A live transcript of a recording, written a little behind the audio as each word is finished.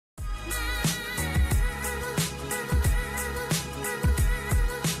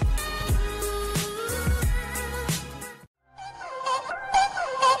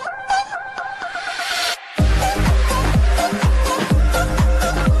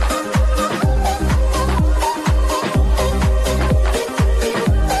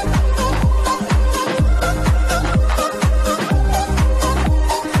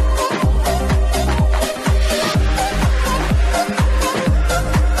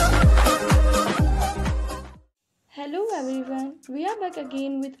We are back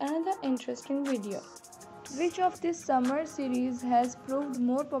again with another interesting video. Which of this summer series has proved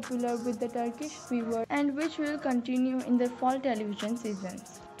more popular with the Turkish viewers and which will continue in the fall television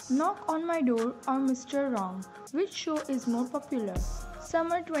seasons? Knock on My Door or Mr. Wrong? Which show is more popular?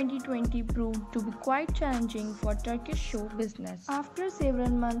 Summer 2020 proved to be quite challenging for Turkish show business. After several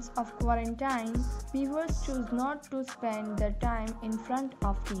months of quarantine, viewers chose not to spend their time in front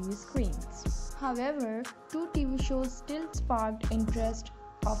of TV screens. However, two TV shows still sparked interest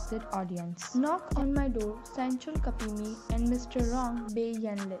of the audience. Knock on My Door, Central Kapimi and Mr. Wrong Bey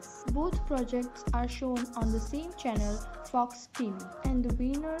Yanlis. Both projects are shown on the same channel, Fox TV, and the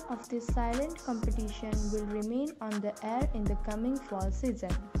winner of this silent competition will remain on the air in the coming fall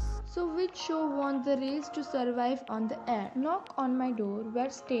season. So which show won the race to survive on the air? Knock on My Door were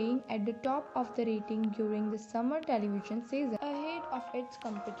staying at the top of the rating during the summer television season, ahead of its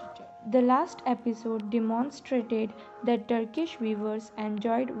competitor. The last episode demonstrated that Turkish viewers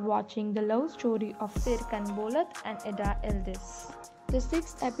enjoyed watching the love story of Serkan Bolat and Eda Yildiz. The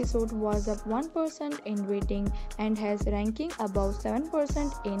sixth episode was up 1% in rating and has ranking above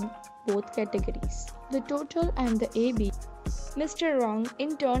 7% in both categories, the total and the AB. Mr. Wrong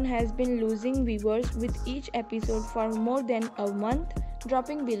in turn has been losing viewers with each episode for more than a month,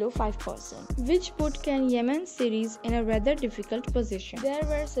 dropping below 5%, which put Can Yemen's series in a rather difficult position. There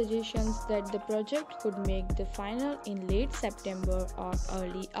were suggestions that the project could make the final in late September or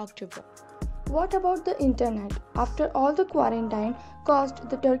early October. What about the internet? After all, the quarantine caused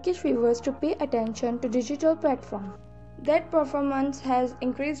the Turkish viewers to pay attention to digital platforms. That performance has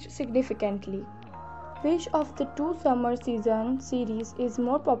increased significantly. Which of the two summer season series is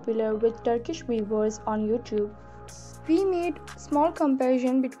more popular with Turkish viewers on YouTube? We made small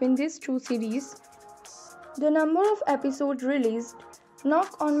comparison between these two series. The number of episodes released,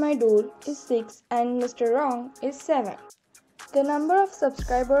 Knock on My Door is 6 and Mr. Wrong is 7. The number of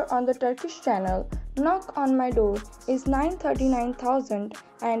subscribers on the Turkish channel, Knock on My Door is 939,000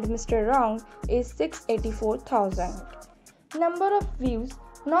 and Mr. Wrong is 684,000. Number of views,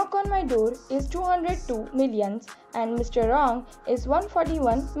 Knock on My Door is 202 millions and Mr. Wrong is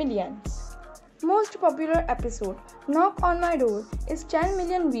 141 millions. Most popular episode, Knock on My Door is 10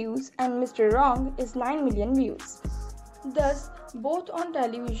 million views and Mr. Wrong is 9 million views. Thus, both on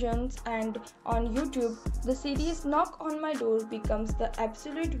televisions and on YouTube, the series Knock on My Door becomes the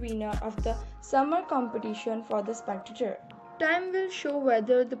absolute winner of the summer competition for the spectator. Time will show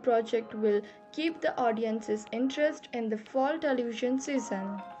whether the project will keep the audience's interest in the fall television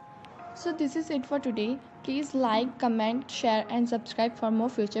season. So this is it for today. Please like, comment, share and subscribe for more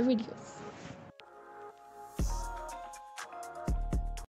future videos.